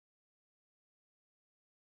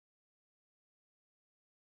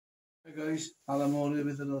Hey guys, Alan Morley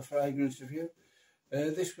with another fragrance review.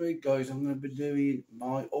 This week guys I'm going to be doing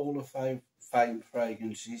my all of fame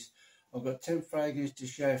fragrances. I've got 10 fragrances to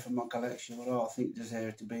share from my collection what I think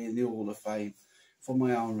deserve to be in the Hall of Fame for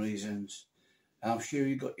my own reasons. I'm sure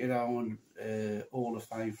you've got your own Hall of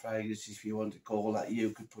Fame fragrances, if you want to call that, you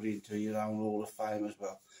could put into your own Hall of Fame as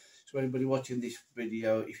well. So anybody watching this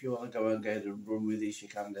video, if you want to go and get a run with this, you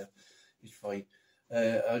can do. It's fine.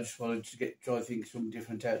 I just wanted to try to think something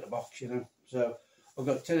different out of the box, you know. So I've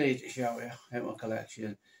got 10 here to show you out my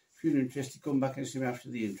collection. If you're interested, come back and see me after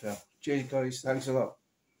the intro. Cheers guys, thanks a lot.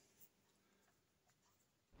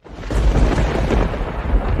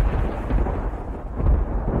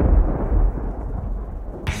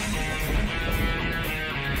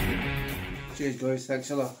 Cheers guys,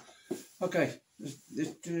 thanks a lot. Okay,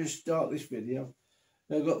 let's start this video.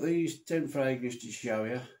 I've got these 10 fragrances to show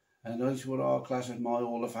you, and those what I class as my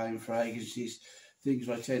Hall of Fame fragrances. Things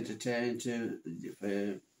I tend to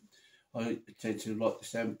I tend to like the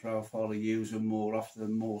scent profile. I use them more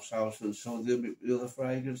often, more so than some of the other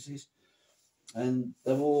fragrances, and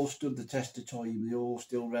they've all stood the test of time. They're all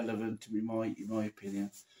still relevant to me, in my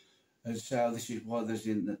opinion. And so this is why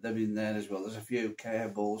them in there as well. There's a few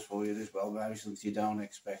curveballs for you as well, maybe something you don't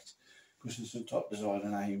expect, because there's some top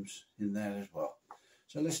designer names in there as well.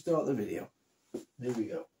 So let's start the video. Here we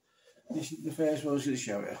go. This is the first one I was going to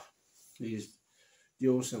show you. Is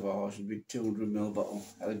Dior Sauvage, a big 200ml bottle.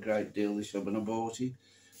 Had a great deal this summer when I bought it.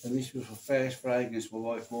 And this was the first fragrance my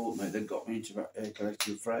wife bought me that got me into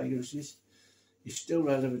collecting fragrances. It's still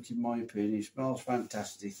relevant in my opinion. It smells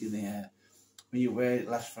fantastic in the air. When you wear it, it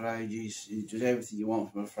lasts for ages. It does everything you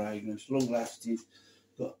want from a fragrance. Long lasting.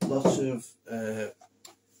 Got lots of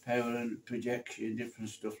power and projection, different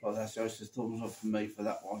stuff like that. So it's a thumbs up for me for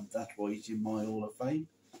that one. That's why it's in my Hall of Fame.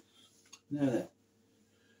 Now then,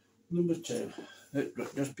 number 2.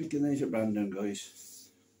 Just picking these at random, guys.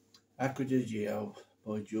 Acqua di Gio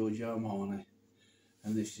by Giorgio Armani.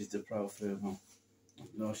 And this is the Profumo.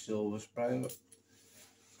 Nice silver spray.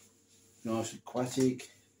 Nice aquatic,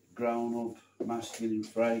 grown up, masculine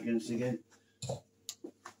fragrance again.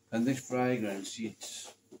 And this fragrance,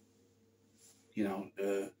 it's, you know,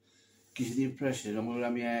 gives you the impression I'm going to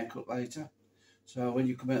have my hair cut later. So when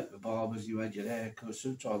you come out the barbers, you had your hair cut,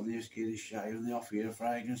 sometimes they just get a shave and they offer you a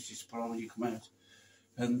fragrance just to put on when you come out.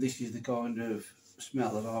 And this is the kind of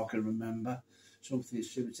smell that I can remember. Something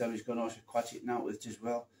similar, it's got a nice aquatic note with it as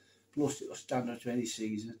well. Plus it'll stand up to any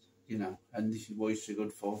season, you know, and this is what it's so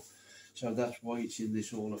good for. So that's why it's in this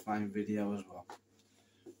Hall of Fame video as well.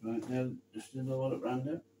 Right, now just another one at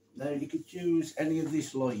random. Now you could choose any of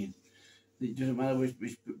this line. It doesn't matter which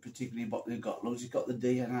particularly what they've got, as long as it's got the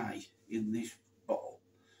DNA in this bottle.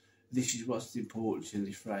 This is what's important in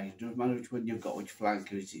this fragrance. It doesn't matter which one you've got, which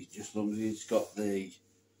flanker it is, just as long as it's got the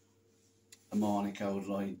Armani code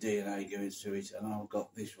line, DNA going through it. And I've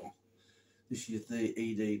got this one. This is the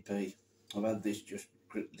EDP. I've had this just,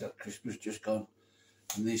 Christmas just gone.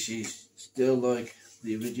 And this is still like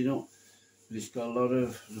the original, but it's got a lot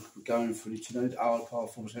of going for it, you know, our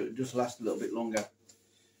parfum, so it just lasts a little bit longer.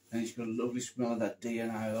 And it's got a lovely smell of that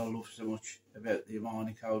DNA I love so much about the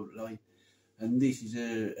Armani code line. And this is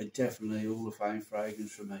a definitely Hall of Fame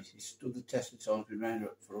fragrance for me. It's stood the test of time, it's been around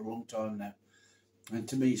for a long time now. And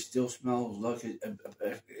to me it still smells like a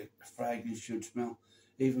fragrance should smell,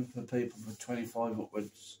 even for people from 25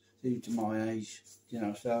 upwards, even to my age, you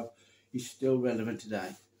know, so it's still relevant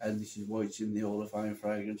today. And this is why it's in the Hall of Fame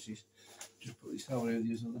fragrances. Just put this over with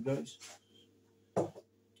these other guys.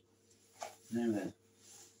 Now then,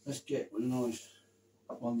 let's get a nice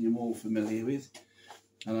one you're more familiar with.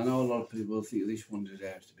 And I know a lot of people think this one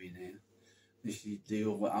deserves to be in here. This is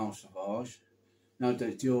Dior Sauvage. No,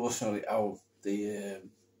 Dior, sorry,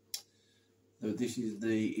 this is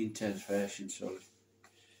the intense version, sorry.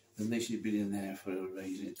 And this has been in there for a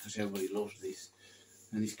reason, because everybody loves this.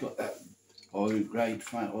 And it's got that great,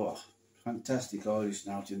 fantastic iris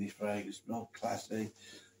note in this fragrance. Not classy,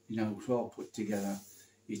 you know, it's all put together.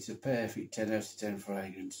 It's a perfect 10 out of 10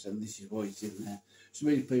 fragrance, and this is why it's in there. So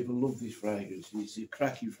many people love this fragrance, and it's a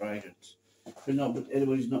cracking fragrance. But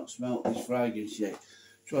anybody's not smelt this fragrance yet,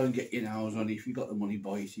 try and get your nose on it. If you've got the money,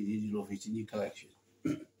 buy it, and you love it in your collection.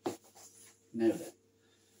 Now then,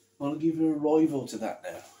 I'll give you a rival to that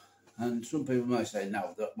now. And some people might say,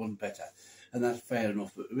 no, that one's better. And that's fair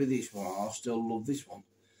enough. But with this one, I still love this one.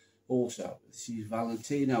 Also, this is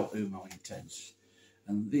Valentino Uomo Intense.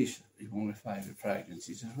 And this is one of my favourite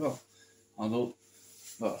fragrances as well. I love,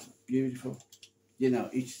 but beautiful. You know,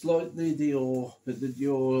 it's like the Dior, but the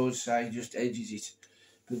Dior, I would say, just edges it.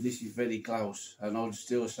 But this is very close. And I would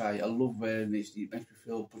still say, I love wearing this. It makes me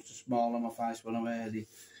feel, puts a smile on my face when I wear it.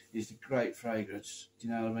 It's a great fragrance. Do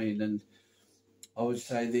you know what I mean? And I would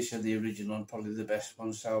say this is the original and probably the best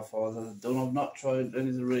one so far that I've done. I've not tried any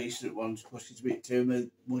of the recent ones because it's a bit too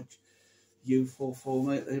much youthful for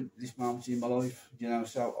me at this moment in my life. You know,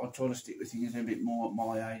 so I'm trying to stick with things a bit more at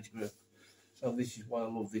my age group. So this is why I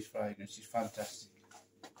love this fragrance. It's fantastic.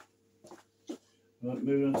 Right,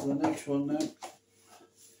 moving on to the next one now.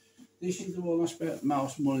 This is the one I spent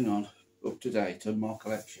most money on up to date on my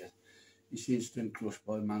collection. It's Instant Crush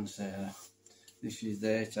by Mancera. This is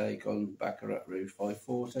their take on Baccarat Rouge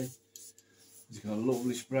 540. It's got a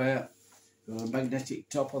lovely sprayer. Got a magnetic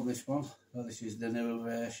top on this one. Oh, this is the newer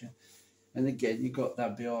version. And again, you've got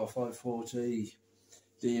that BR 540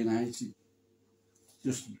 DNA. It's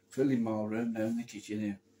just filling my room now in the kitchen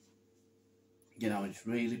here. You know, it's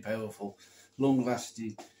really powerful, long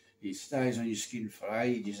lasting. It stays on your skin for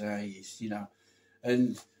ages, you know.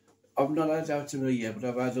 And I've not had it out to me yet, but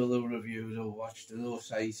I've had other reviews I've watched and they'll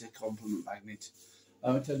say it's a compliment magnet. I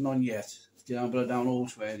haven't had none yet, you know, but I don't all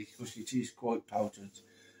swear it because it is quite potent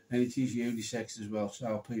and it is unisex as well.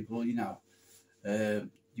 So people, you know,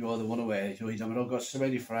 you either want to wear it or you don't. But I've got so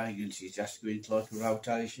many fragrances just going into like a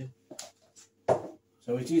rotation.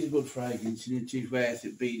 So it is a good fragrance and it is worth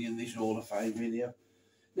it being in this Hall of Fame video.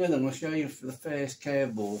 Now then, I'll show you for the first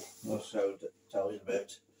curveball I told you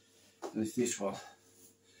about. And it's this one.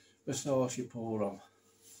 Versace Pour On.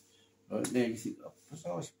 Right, now you think, oh,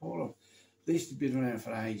 Versace Pour On. This has been around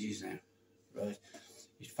for ages now. Right.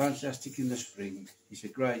 It's fantastic in the spring. It's a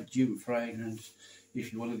great dupe fragrance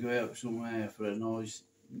if you want to go out somewhere for a nice,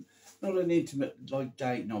 not an intimate like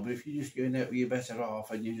date night, but if you're just going out with your better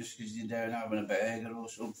half and you're just sitting down having a burger or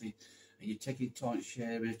something and you're taking time to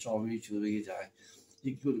share a bit of time with each other your day,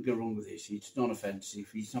 you couldn't go wrong with this. It's not offensive,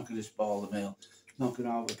 it's not going to spoil the meal, it's not going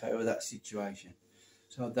to overpower that situation.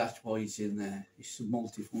 So that's why it's in there. It's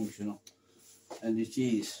multifunctional and it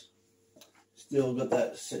is still got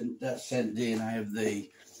that scent DNA of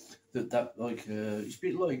that like it's a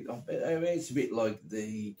bit like it's a bit like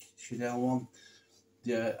the Chanel one,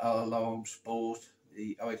 the Alarm Sport,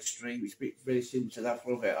 the Extreme. It's a bit very similar to that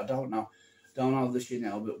for a bit. I don't know the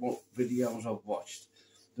Chanel, but what videos I've watched,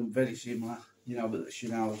 they're very similar, you know, but the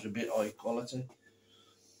Chanel is a bit high quality.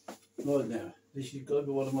 Right now, this has got to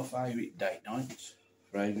be one of my favourite date nights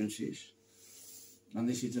fragrances, and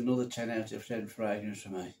this is another 10 out of 10 fragrance for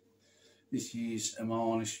me. This is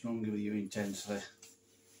Armani Stronger With You Intensely.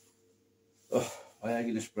 Oh, I ain't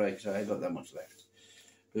going to spray because I ain't got that much left.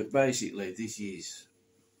 But basically, this is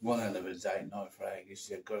one hell of a date night fragrance.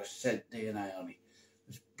 It's got a scent DNA on it.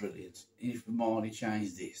 It's brilliant. If Armani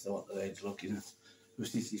changed this, what the lady's looking at,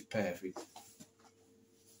 because this is perfect.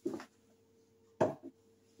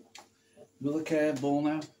 Another curveball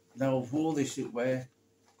now. Now, I've worn this at wear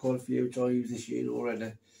quite a few times this year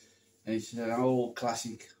already. And it's an old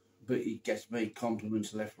classic, but it gets me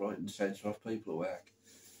compliments left, right and centre off people at work.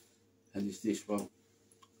 And it's this one,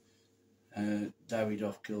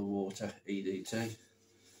 Davidoff Killwater EDT.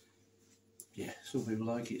 Yeah, some people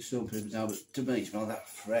like it, some people don't, but to me it's not that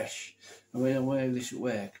fresh. And when I wear this at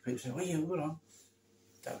work, people say, well, yeah, good on,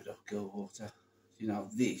 Davidoff Killwater. You know,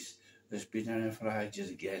 this has been around for ages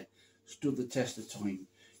again, stood the test of time.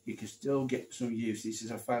 You can still get some use. This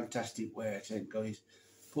is a fantastic wear scent, guys.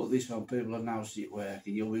 Put this on, people will now see it work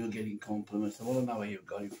and you will getting compliments. They want to know where you've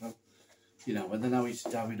got it from. You know, when they know it's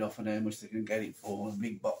Davidoff and how much they can get it for, a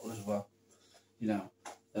big bottle as well. You know,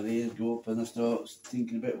 their ears go up and they start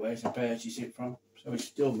thinking about where to purchase it from. So it's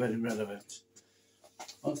still very relevant.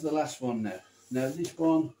 On to the last one now. Now this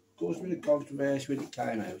one caused a bit of controversy when it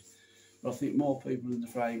came out. But I think more people in the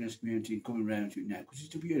fragrance community are coming around to it now because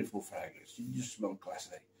it's a beautiful fragrance. You just smell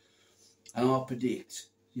classy. And I predict,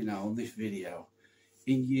 you know, on this video,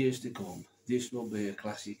 in years to come, this will be a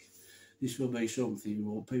classic. This will be something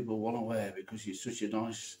what people want to wear because it's such a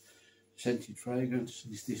nice scented fragrance.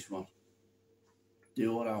 It's this one,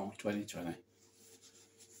 Dior Homme 2020.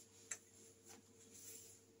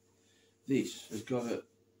 This has got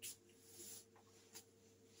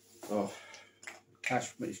a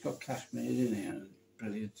cashmere. It's got cashmere in it,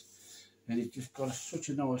 brilliant, and it's just got such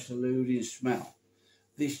a nice alluring smell.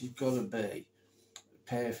 This has got to be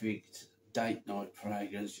perfect date night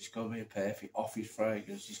fragrance. It's got to be a perfect office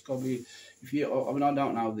fragrance. It's got to be, if you, I mean, I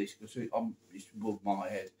don't know this because it's above my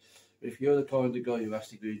head, but if you're the kind of guy who has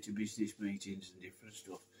to go into business meetings and different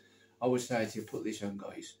stuff, I would say to you, put this on,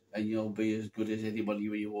 guys, and you'll be as good as anybody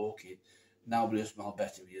when you walk in. Nobody will smell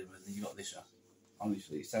better with you than you got this on.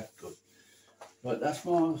 Honestly, it's that good. Right, that's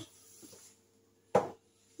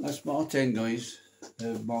my 10, guys,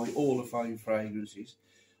 of my Hall of Fame fragrances.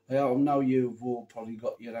 I know you've all probably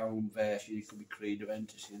got your own version. It could be Creed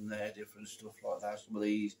Aventus in there, different stuff like that. Some of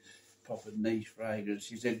these proper niche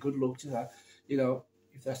fragrances. They're good luck to that. You know,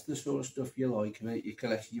 if that's the sort of stuff you like about your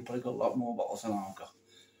collection, you've probably got a lot more bottles than I've got.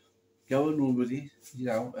 Go and run with it, you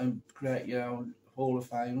know, and create your own Hall of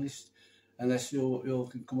Fame list. And let's see what you all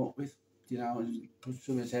can come up with, you know, and put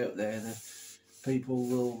something out there that people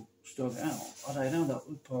will start out. I don't know, that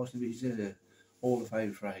would part of his Hall of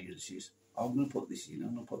Fame fragrances. I'm going to put this in,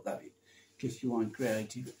 I'm going to put that in, in case you want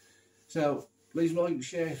creative. So, please like,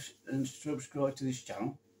 share and subscribe to this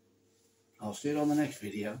channel. I'll see you on the next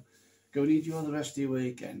video. Go and enjoy the rest of your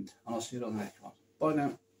weekend, and I'll see you on the next one. Bye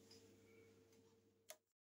now.